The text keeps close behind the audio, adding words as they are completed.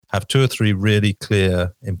have 2 or 3 really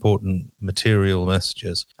clear, important material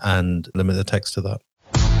messages and limit the text to that.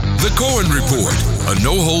 The Cohen Report, a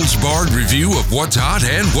no-holds-barred review of what's hot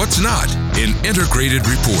and what's not in integrated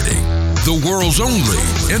reporting. The world's only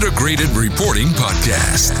integrated reporting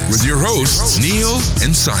podcast with your hosts, Neil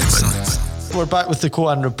and Simon. We're back with the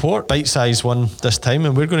Cohen Report, bite-sized one this time,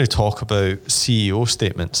 and we're going to talk about CEO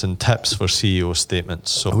statements and tips for CEO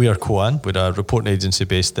statements. So we are Cohen, we're a reporting agency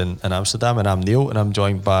based in Amsterdam, and I'm Neil, and I'm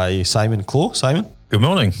joined by Simon Clow. Simon? Good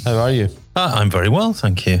morning. How are you? I'm very well,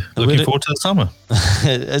 thank you. Looking forward to the summer.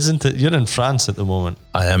 Isn't it? You're in France at the moment.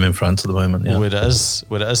 I am in France at the moment, yeah. Where it is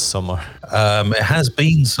summer. It has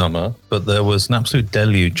been summer, but there was an absolute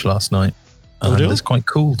deluge last night. Really? It's quite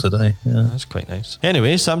cool today. Yeah, that's quite nice.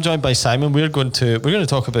 Anyway, so I'm joined by Simon. We're going to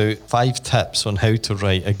talk about 5 tips on how to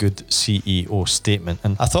write a good CEO statement.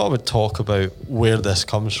 And I thought I would talk about where this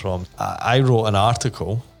comes from. I wrote an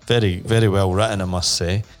article, very, very well written, I must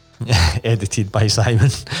say, edited by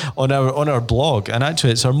Simon on our blog, and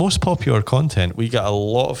actually it's our most popular content. We get a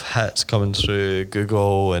lot of hits coming through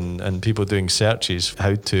Google and people doing searches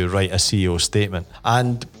how to write a CEO statement,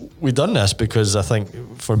 and we done this because I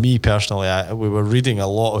think for me personally we were reading a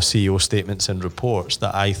lot of CEO statements and reports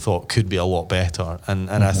that I thought could be a lot better,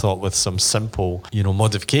 and I thought with some simple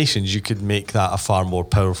modifications you could make that a far more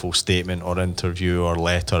powerful statement or interview or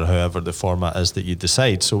letter, however the format is that you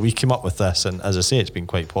decide. So we came up with this, and as I say, it's been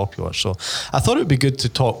quite popular. So I thought it would be good to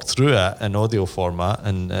talk through it in audio format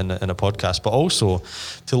and in a podcast, but also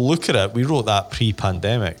to look at it. We wrote that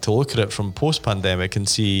pre-pandemic, to look at it from post-pandemic and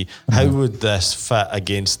see how would this fit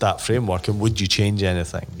against that framework, and would you change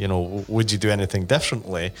anything? Would you do anything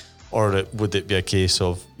differently, or would it be a case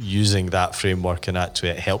of using that framework and actually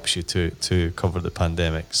it helps you to cover the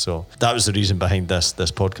pandemic? So that was the reason behind this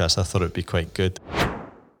podcast. I thought it'd be quite good.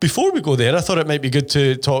 Before we go there, I thought it might be good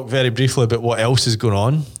to talk very briefly about what else is going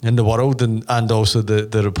on in the world and also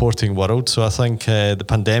the reporting world. So I think the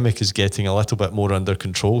pandemic is getting a little bit more under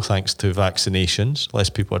control thanks to vaccinations. Less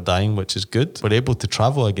people are dying, which is good. We're able to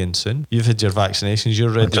travel again soon. You've had your vaccinations. You're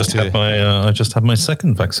ready I just had my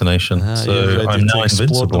second vaccination, so I'm now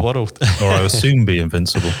invincible. The world. Or I will soon be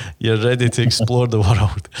invincible. You're ready to explore the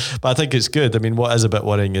world. But I think it's good. I mean, what is a bit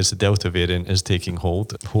worrying is the Delta variant is taking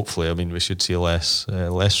hold. Hopefully, we should see less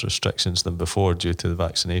restrictions than before due to the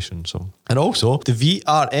vaccination. And also the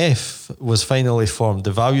VRF was finally formed,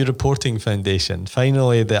 the Value Reporting Foundation.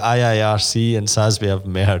 Finally, the IIRC and SASB have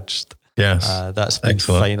merged. Yes, that's been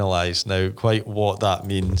finalised now. Quite what that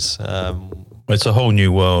means. It's a whole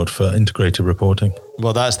new world for integrated reporting.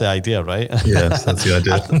 Well, that's the idea, right? Yes, that's the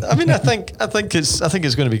idea. I think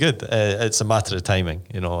it's going to be good. It's a matter of timing.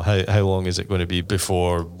 How long is it going to be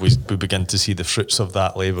before we begin to see the fruits of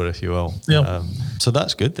that labour, if you will? Yeah. So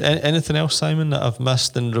that's good. Anything else, Simon, that I've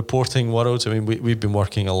missed in reporting worlds? We've been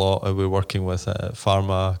working a lot. We're working with a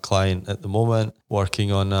pharma client at the moment,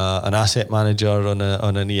 working on an asset manager on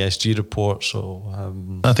an ESG report.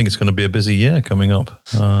 So I think it's going to be a busy year coming up.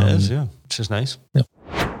 It is, yeah, which is nice. Yeah.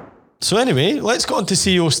 So anyway, let's go on to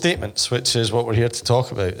CEO statements, which is what we're here to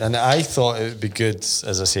talk about. And I thought it would be good,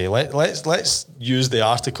 as I say, let's use the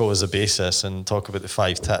article as a basis and talk about the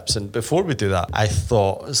 5 tips. And before we do that, I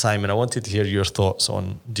thought, Simon, I wanted to hear your thoughts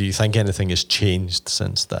on, do you think anything has changed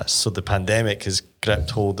since this? So the pandemic has gripped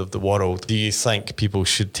hold of the world. Do you think people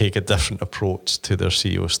should take a different approach to their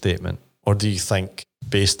CEO statement? Or do you think,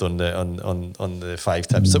 based on the 5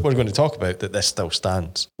 tips that we're going to talk about, that this still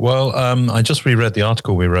stands? Well, I just reread the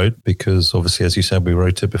article we wrote because obviously, as you said, we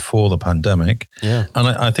wrote it before the pandemic. Yeah. And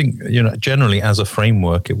I think, generally as a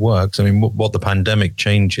framework, it works. What the pandemic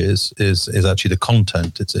changes is actually the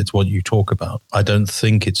content. It's what you talk about. I don't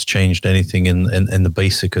think it's changed anything in the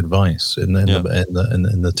basic advice, in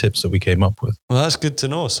the tips that we came up with. Well, that's good to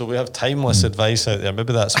know. So we have timeless advice out there.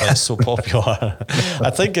 Maybe that's why it's so popular. I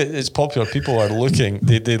think it's popular. People are looking.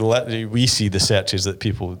 They literally, we see the searches that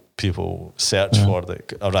people search for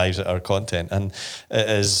that arrives at our content, and it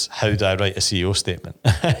is, how do I write a CEO statement?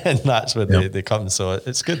 And that's where they come. So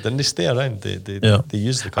it's good. Then they stay around. They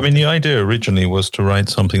use the content. The idea originally was to write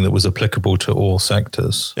something that was applicable to all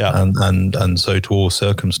sectors and so to all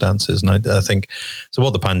circumstances. And I think, so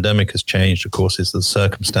what the pandemic has changed, of course, is the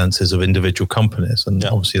circumstances of individual companies. And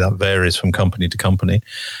obviously that varies from company to company.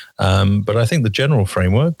 But I think the general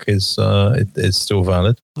framework is still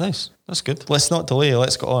valid. Nice. That's good. Let's not delay.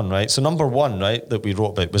 Let's go on, right? So number 1, right, that we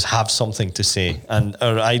wrote about was have something to say. And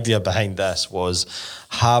our idea behind this was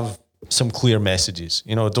have some clear messages.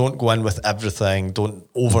 Don't go in with everything. Don't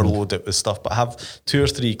overload it with stuff, but have 2 or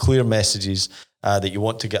 3 clear messages that you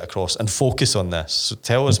want to get across, and focus on this. So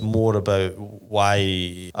tell us more about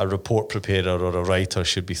why a report preparer or a writer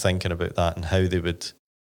should be thinking about that and how they would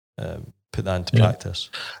put that into practice.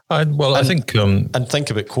 I think and think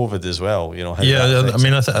about COVID as well. You know, how I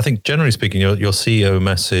mean, I think generally speaking, your CEO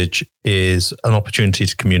message is an opportunity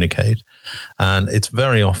to communicate, and it's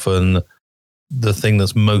very often the thing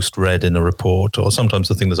that's most read in a report, or sometimes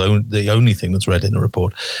the thing that's the only thing that's read in a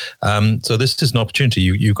report. So this is an opportunity.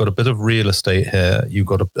 You've got a bit of real estate here. You've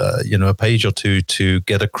got a page or two to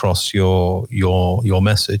get across your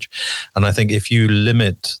message, and I think if you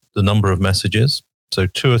limit the number of messages. So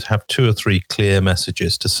have two or three clear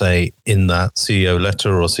messages to say in that CEO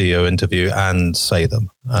letter or CEO interview, and say them.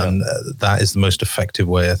 And that is the most effective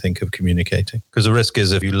way, I think, of communicating. Because the risk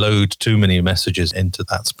is if you load too many messages into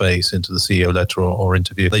that space, into the CEO letter or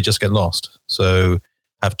interview, they just get lost. So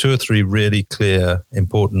have two or three really clear,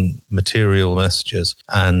 important material messages,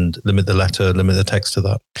 and limit the letter, limit the text to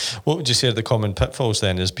that. What would you say are the common pitfalls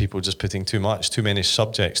then? Is people just putting too much, too many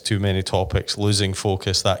subjects, too many topics, losing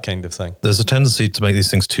focus, that kind of thing? There's a tendency to make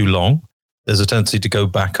these things too long. There's a tendency to go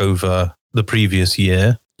back over the previous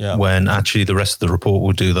year. When actually the rest of the report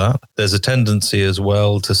will do that. There's a tendency as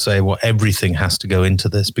well to say, well, everything has to go into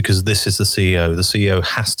this because this is the CEO. The CEO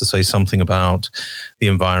has to say something about the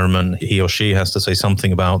environment. He or she has to say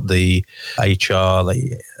something about the HR.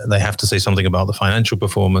 They have to say something about the financial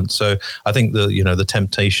performance. So I think the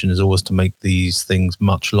temptation is always to make these things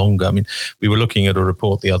much longer. I mean, we were looking at a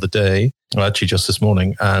report the other day, actually just this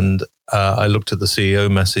morning, and I looked at the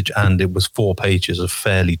CEO message, and it was 4 pages of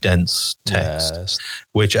fairly dense text,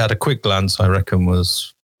 which at a quick glance, I reckon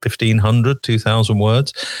was 1,500, 2,000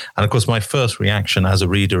 words. And of course, my first reaction as a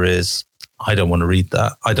reader is, I don't want to read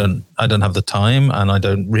that. I don't have the time, and I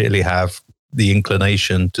don't really have the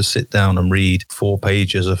inclination to sit down and read 4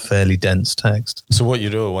 pages of fairly dense text. So what you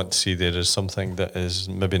really want to see there is something that is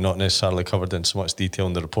maybe not necessarily covered in so much detail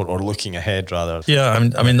in the report, or looking ahead rather. Yeah,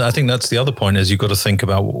 I mean, I think that's the other point, is you've got to think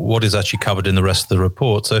about what is actually covered in the rest of the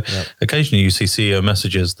report. So occasionally you see CEO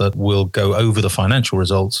messages that will go over the financial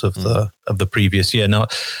results of the previous year. Now,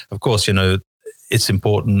 of course, it's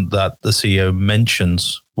important that the CEO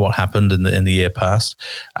mentions what happened in the year past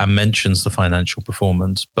and mentions the financial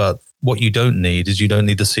performance. But what you don't need is the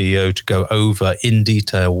CEO to go over in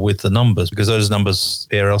detail with the numbers, because those numbers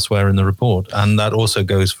appear elsewhere in the report. And that also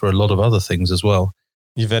goes for a lot of other things as well.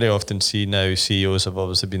 You very often see now CEOs have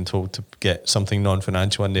obviously been told to get something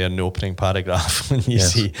non-financial in there in the opening paragraph. And you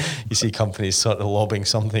see companies sort of lobbing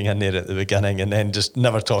something in there at the beginning and then just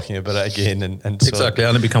never talking about it again. And exactly,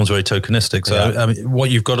 and it becomes very tokenistic. So I mean, what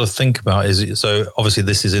you've got to think about is, so obviously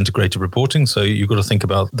this is integrated reporting, so you've got to think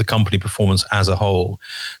about the company performance as a whole.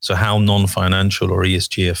 So how non-financial or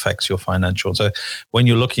ESG affects your financial. So when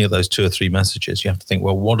you're looking at those 2 or 3 messages, you have to think,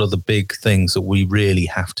 well, what are the big things that we really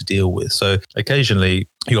have to deal with? So occasionally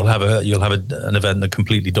you'll have an event that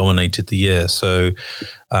completely dominated the year. So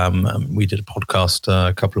we did a podcast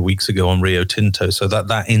a couple of weeks ago on Rio Tinto. So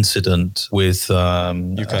that incident with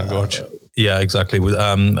Yukon Gorge. Yeah, exactly. With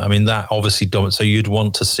I mean, that obviously dominates. So you'd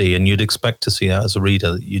want to see, and you'd expect to see that as a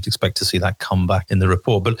reader. You'd expect to see that come back in the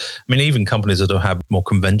report. But I mean, even companies that don't have more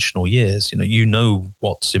conventional years, you know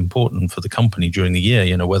what's important for the company during the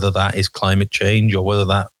year. Whether that is climate change or whether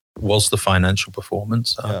that was the financial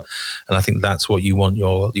performance. And I think that's what you want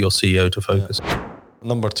your CEO to focus on.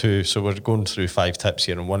 Number 2, so we're going through 5 tips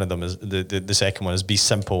here, and one of them is the second one is be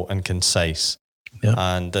simple and concise. Yeah.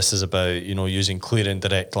 And this is about, using clear and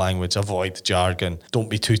direct language, avoid jargon, don't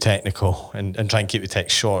be too technical, and try and keep the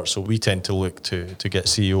text short. So we tend to look to get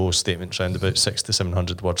CEO statements around about 600 to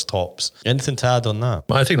 700 words tops. Anything to add on that?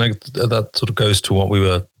 I think that sort of goes to what we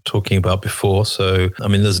were talking about before. So, I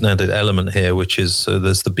mean, there's an added element here, which is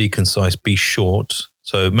there's the be concise, be short.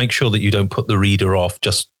 So make sure that you don't put the reader off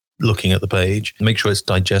just looking at the page. Make sure it's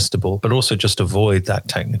digestible, but also just avoid that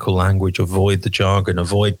technical language, avoid the jargon,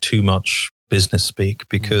 avoid too much business speak,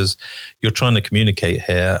 because you're trying to communicate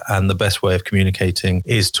here, and the best way of communicating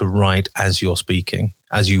is to write as you're speaking,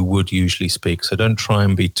 as you would usually speak. So don't try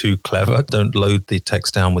and be too clever. Don't load the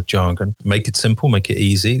text down with jargon. Make it simple, make it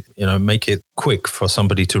easy, make it quick for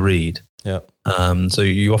somebody to read. Yeah. So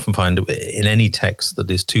you often find in any text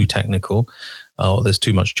that is too technical, or there's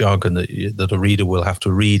too much jargon that a reader will have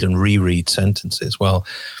to read and reread sentences. Well,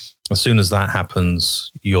 as soon as that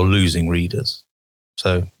happens, you're losing readers.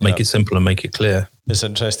 So make it simple and make it clear. It's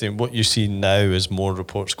interesting. What you see now as more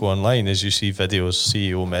reports go online is you see videos,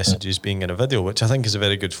 CEO messages being in a video, which I think is a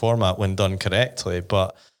very good format when done correctly,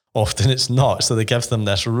 but often it's not. So they give them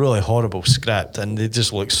this really horrible script and they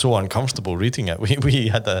just look so uncomfortable reading it. We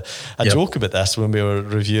had a joke about this when we were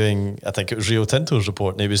reviewing, I think it was Rio Tinto's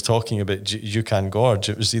report, and he was talking about Yukon Gorge.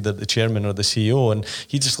 It was either the chairman or the CEO, and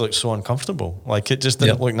he just looked so uncomfortable. Like it just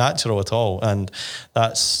didn't look natural at all. And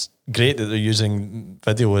that's great that they're using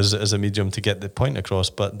video as a medium to get the point across,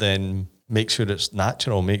 but then make sure it's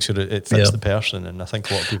natural, make sure it fits the person. And I think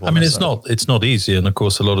a lot of people... I mean, it's not easy. And of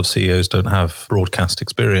course, a lot of CEOs don't have broadcast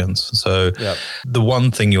experience. So the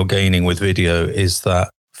one thing you're gaining with video is that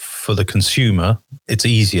for the consumer, it's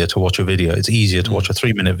easier to watch a video. It's easier to watch a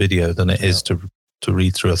 3-minute video than it is to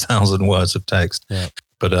read through 1,000 words of text. Yeah.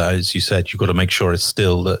 But as you said, you've got to make sure it's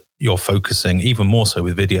still that you're focusing, even more so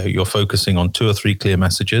with video, you're focusing on 2 or 3 clear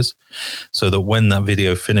messages so that when that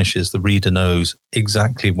video finishes, the reader knows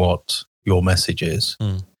exactly what your message is.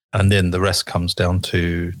 And then the rest comes down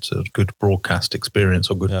to sort of good broadcast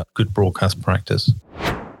experience or good broadcast practice.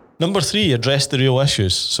 Number 3, address the real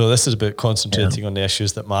issues. So this is about concentrating on the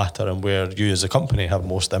issues that matter and where you as a company have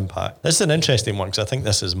most impact. This is an interesting one because I think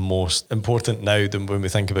this is most important now than when we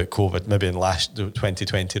think about COVID. Maybe in last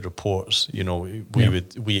 2020 reports,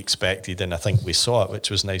 we expected, and I think we saw it,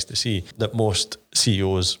 which was nice to see, that most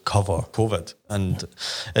CEOs cover COVID. And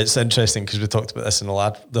it's interesting because we talked about this in the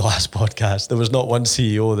last podcast. There was not one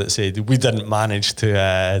CEO that said we didn't manage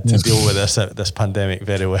to deal with this pandemic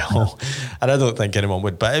very well, and I don't think anyone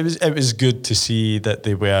would. But it was good to see that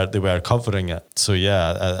they were covering it. So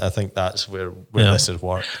I think that's where this has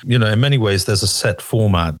worked. In many ways, there's a set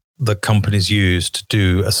format that companies use to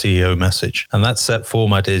do a CEO message, and that set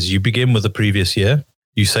format is you begin with the previous year,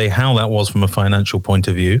 you say how that was from a financial point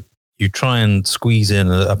of view. You try and squeeze in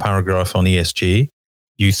a paragraph on ESG.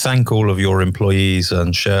 You thank all of your employees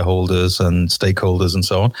and shareholders and stakeholders and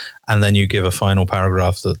so on. And then you give a final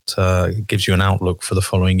paragraph that gives you an outlook for the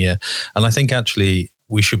following year. And I think actually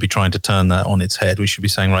we should be trying to turn that on its head. We should be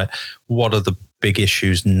saying, right, what are the big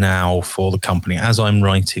issues now for the company? As I'm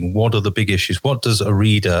writing, what are the big issues? What does a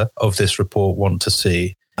reader of this report want to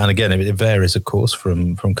see? And again, it varies, of course,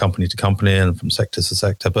 from company to company and from sector to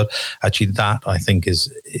sector. But actually, that I think is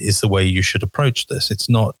the way you should approach this. It's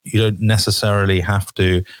not, you don't necessarily have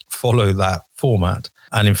to follow that format.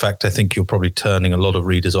 And in fact, I think you're probably turning a lot of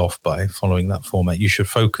readers off by following that format. You should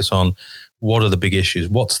focus on what are the big issues?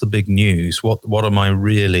 What's the big news? What am I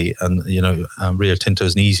really? And, Rio Tinto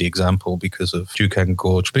is an easy example because of Juukan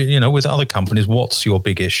Gorge. But, with other companies, what's your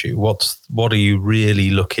big issue? What are you really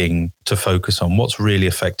looking to focus on? What's really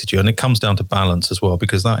affected you? And it comes down to balance as well,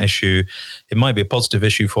 because that issue, it might be a positive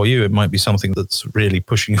issue for you. It might be something that's really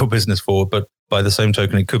pushing your business forward. But by the same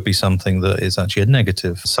token, it could be something that is actually a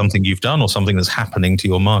negative, something you've done or something that's happening to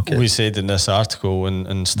your market. We said in this article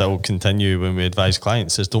and still continue when we advise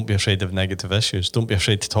clients is don't be afraid of negative issues. Don't be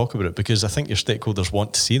afraid to talk about it, because I think your stakeholders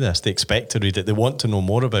want to see this. They expect to read it. They want to know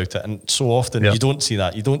more about it. And so often you don't see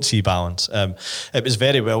that. You don't see balance. It was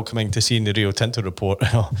very welcoming to see in the Rio Tinto report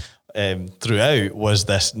throughout was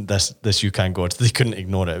this Juukan Gorge. They couldn't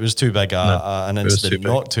ignore it. It was too big an incident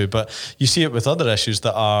not to. But you see it with other issues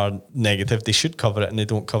that are negative. They should cover it and they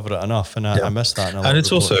don't cover it enough. And I miss that. And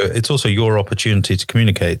it's also your opportunity to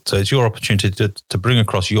communicate. So it's your opportunity to bring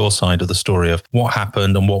across your side of the story of what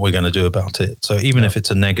happened and what we're going to do about it. So even if it's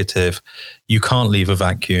a negative, you can't leave a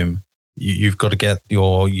vacuum. You've got to get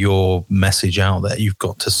your message out there. You've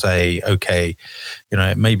got to say, okay,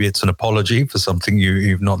 maybe it's an apology for something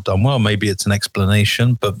you've not done well. Maybe it's an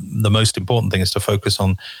explanation. But the most important thing is to focus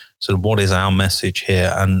on sort of what is our message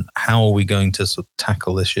here and how are we going to sort of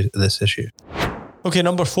tackle this issue. Okay,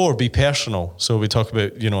 number 4, be personal. So we talk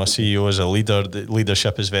about, a CEO as a leader. The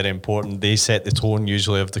leadership is very important. They set the tone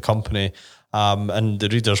usually of the company. And the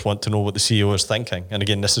readers want to know what the CEO is thinking. And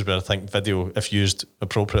again, this is where I think video, if used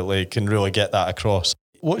appropriately, can really get that across.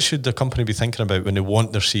 What should the company be thinking about when they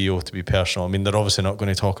want their CEO to be personal? I mean, they're obviously not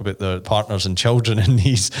going to talk about their partners and children in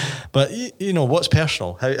these, but what's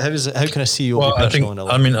personal? How can a CEO be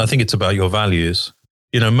personal? I think it's about your values.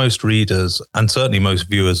 Most readers and certainly most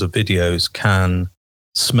viewers of videos can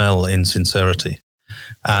smell insincerity.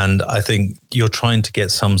 And I think you're trying to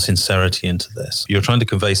get some sincerity into this. You're trying to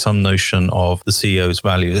convey some notion of the CEO's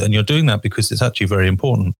values. And you're doing that because it's actually very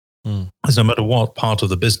important. Because no matter what part of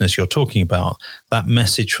the business you're talking about, that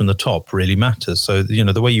message from the top really matters. So,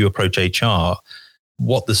 the way you approach HR,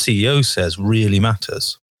 what the CEO says really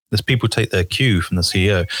matters. As people take their cue from the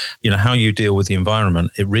CEO, how you deal with the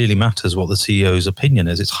environment, it really matters what the CEO's opinion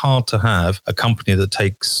is. It's hard to have a company that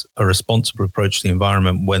takes a responsible approach to the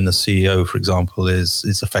environment when the CEO, for example, is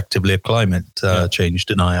effectively a climate change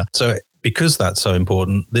denier. So because that's so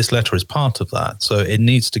important, this letter is part of that. So it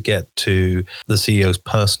needs to get to the CEO's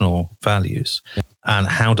personal values. and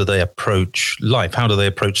how do they approach life? How do they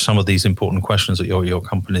approach some of these important questions that your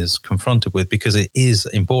company is confronted with? Because it is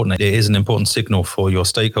important. It is an important signal for your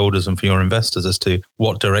stakeholders and for your investors as to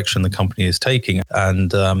what direction the company is taking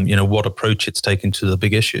and, what approach it's taking to the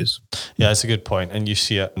big issues. Yeah, that's a good point. And you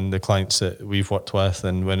see it in the clients that we've worked with.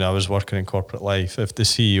 And when I was working in corporate life, if the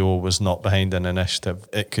CEO was not behind an initiative,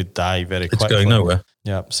 it could die very quickly. It's going nowhere.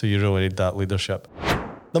 Yeah, so you really need that leadership.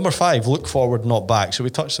 Number 5, look forward, not back. So we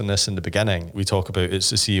touched on this in the beginning. We talk about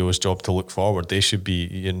it's the CEO's job to look forward. They should be,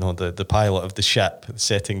 the pilot of the ship,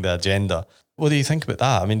 setting the agenda. What do you think about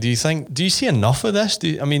that? I mean, do you see enough of this?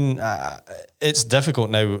 It's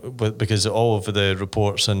difficult now because all of the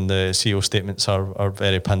reports and the CEO statements are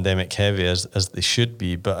very pandemic heavy as they should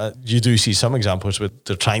be. But you do see some examples where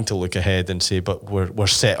they're trying to look ahead and say, but we're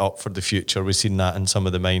set up for the future. We've seen that in some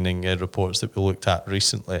of the mining reports that we looked at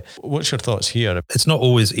recently. What's your thoughts here? It's not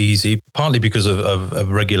always easy, partly because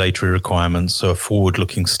of regulatory requirements. So a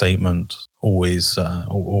forward-looking statement always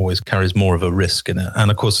carries more of a risk in it.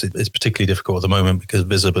 And of course, it's particularly difficult at the moment because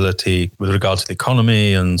visibility with regard to the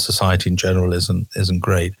economy and society in general isn't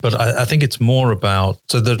great. But I think it's more about,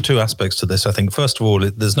 so there are two aspects to this. I think, first of all,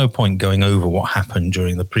 there's no point going over what happened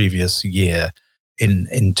during the previous year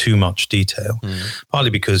in too much detail,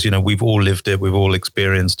 partly because, we've all lived it, we've all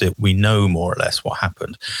experienced it, we know more or less what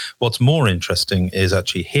happened. What's more interesting is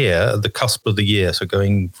actually here at the cusp of the year, so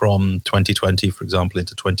going from 2020, for example,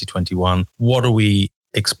 into 2021, what are we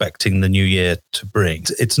expecting the new year to bring?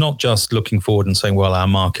 It's not just looking forward and saying, well, our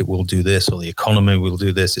market will do this or the economy will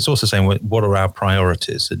do this. It's also saying, what are our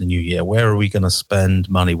priorities in the new year? Where are we going to spend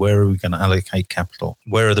money? Where are we going to allocate capital?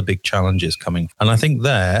 Where are the big challenges coming? And I think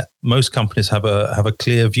there, most companies have a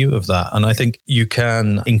clear view of that. And I think you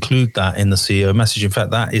can include that in the CEO message. In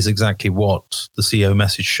fact, that is exactly what the CEO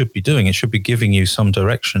message should be doing. It should be giving you some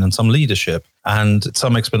direction and some leadership and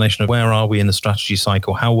some explanation of where are we in the strategy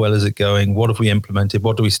cycle? How well is it going? What have we implemented?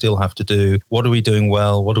 What do we still have to do? What are we doing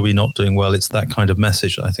well? What are we not doing well? It's that kind of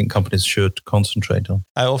message that I think companies should concentrate on.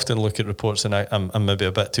 I often look at reports and I'm maybe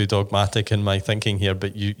a bit too dogmatic in my thinking here,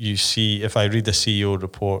 but you see, if I read the CEO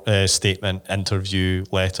report, statement, interview,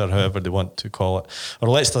 letter, however they want to call it, or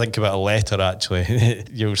let's think about a letter actually,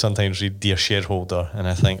 you'll sometimes read Dear Shareholder and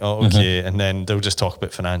I think, oh, okay. And then they'll just talk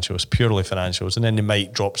about financials, purely financials. And then they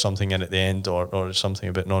might drop something in at the end or something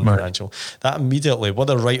about non-financial. Right. That immediately,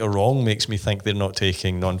 whether right or wrong, makes me think they're not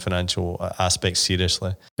taking non-financial aspects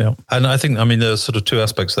seriously. Yeah. And I think, there's sort of two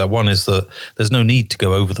aspects to that. One is that there's no need to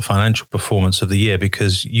go over the financial performance of the year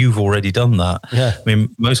because you've already done that. Yeah.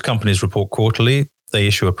 Most companies report quarterly. They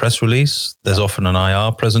issue a press release. There's often an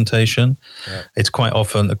IR presentation. Yeah. It's quite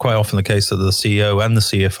often the case that the CEO and the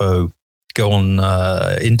CFO go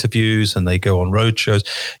on interviews and they go on roadshows.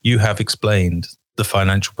 You have explained the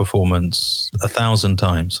financial performance 1,000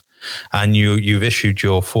 times, and you've issued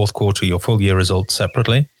your fourth quarter, your full year results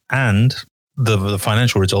separately, and the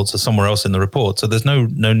financial results are somewhere else in the report. So there's no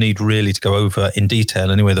need really to go over in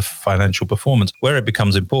detail anyway the financial performance. Where it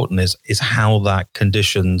becomes important is how that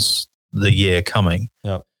conditions the year coming.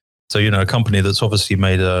 Yeah. So, a company that's obviously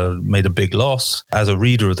made a big loss, as a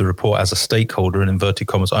reader of the report, as a stakeholder in inverted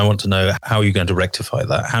commas, I want to know how you're going to rectify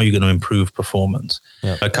that, how you're going to improve performance.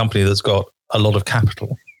 Yeah. A company that's got a lot of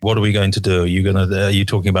capital, what are we going to do? Are you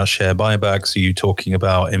talking about share buybacks? Are you talking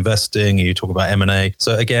about investing? Are you talking about M&A?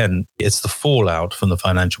 So again, it's the fallout from the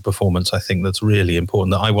financial performance, I think, that's really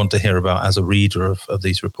important, that I want to hear about as a reader of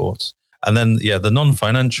these reports. And then, the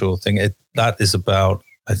non-financial thing, that is about,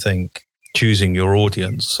 I think, choosing your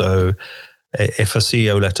audience. So if a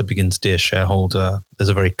CEO letter begins Dear Shareholder, there's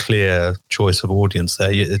a very clear choice of audience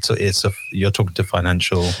there. You're talking to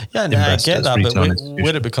financial investors. I get that, but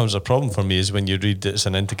where it becomes a problem for me is when you read it's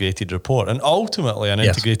an integrated report, and ultimately an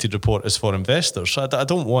integrated report is for investors. So I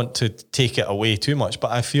don't want to take it away too much, but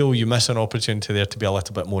I feel you miss an opportunity there to be a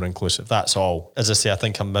little bit more inclusive. That's all. As I say, I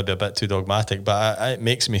think I'm maybe a bit too dogmatic, but it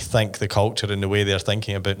makes me think the culture and the way they're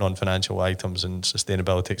thinking about non-financial items and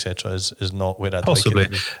sustainability, etc., is not where I'd possibly.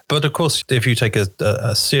 Like it to be. But of course, if you take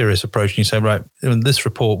a serious approach and you say, right, in this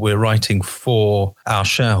report we're writing for our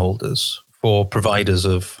shareholders, for providers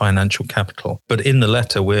of financial capital, but in the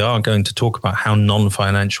letter we are going to talk about how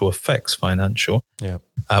non-financial affects financial. Yeah,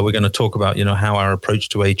 we're going to talk about how our approach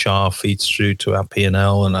to HR feeds through to our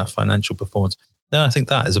P&L and our financial performance. Then I think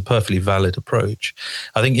that is a perfectly valid approach.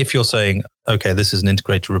 I think if you're saying, okay, this is an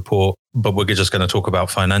integrated report, but we're just going to talk about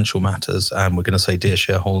financial matters and we're going to say Dear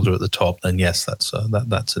Shareholder at the top, then yes, that's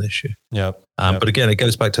an issue. Yeah. But again, it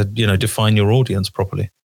goes back to, define your audience properly.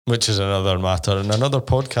 Which is another matter and another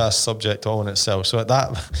podcast subject all in itself. So at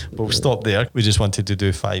that, we'll stop there. We just wanted to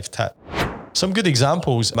do 5 tips. Some good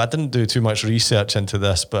examples. I didn't do too much research into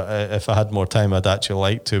this, but if I had more time, I'd actually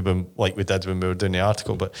like to, like we did when we were doing the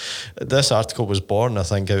article. But this article was born, I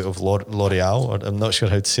think, out of L'Oreal, or I'm not sure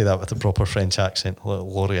how to say that with a proper French accent.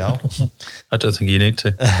 L'Oreal. I don't think you need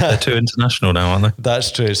to. They're too international now, aren't they?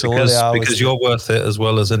 That's true. So because you're worth it as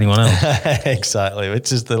well as anyone else. Exactly,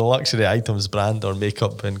 which is the luxury items brand or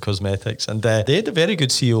makeup and cosmetics. And they had a very good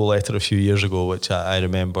CEO letter a few years ago, which I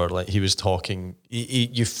remember. Like, he was talking,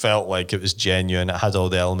 you felt like it was genuine. It had all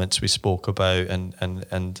the elements we spoke about,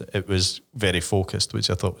 and it was very focused, which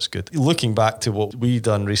I thought was good. Looking back to what we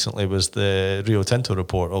done recently was the Rio Tinto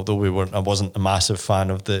report. Although I wasn't a massive fan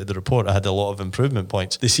of the report, I had a lot of improvement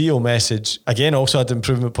points. The CEO message again also had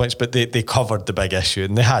improvement points, but they covered the big issue,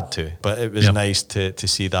 and they had to. But it was nice to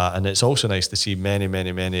see that, and it's also nice to see many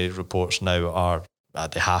reports now are.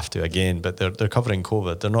 They have to again, but they're covering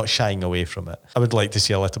COVID. They're not shying away from it. I would like to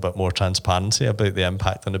see a little bit more transparency about the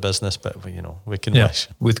impact on the business, but we can wish.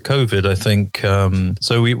 With COVID, I think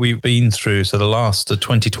so. We've been through the last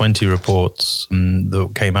 2020 reports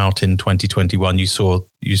that came out in 2021. You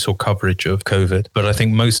saw coverage of COVID, but I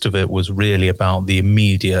think most of it was really about the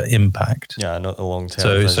immediate impact. Yeah, not the long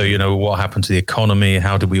term. So what happened to the economy?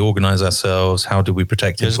 How did we organize ourselves? How did we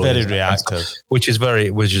protect employees? It's very reactive, which is very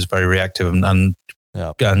reactive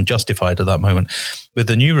and justified at that moment. With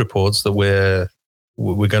the new reports that we're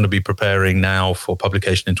going to be preparing now for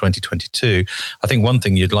publication in 2022, I think one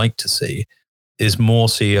thing you'd like to see is more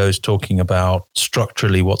CEOs talking about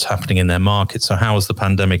structurally what's happening in their market. So how has the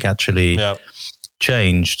pandemic actually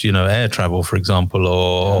changed, air travel, for example,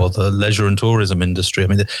 or the leisure and tourism industry? I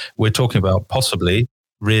mean, we're talking about possibly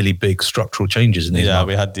really big structural changes in these markets.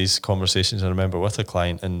 We had these conversations, I remember, with a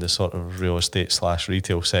client in the sort of real estate /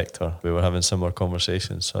 retail sector. We were having similar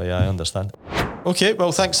conversations. So I understand. Okay,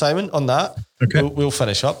 well, thanks, Simon, on that. Okay. We'll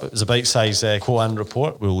finish up. It was a bite-size Cohen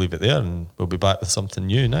report. We'll leave it there, and we'll be back with something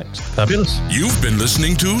new next. Fabulous. You've been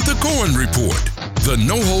listening to The Cohen Report, the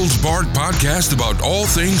no-holds-barred podcast about all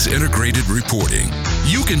things integrated reporting.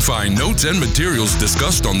 You can find notes and materials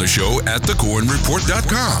discussed on the show at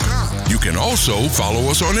thecohenreport.com. You can also follow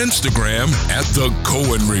us on Instagram at The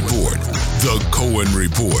Cohen Report. The Cohen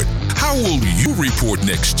Report. How will you report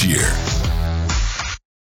next year?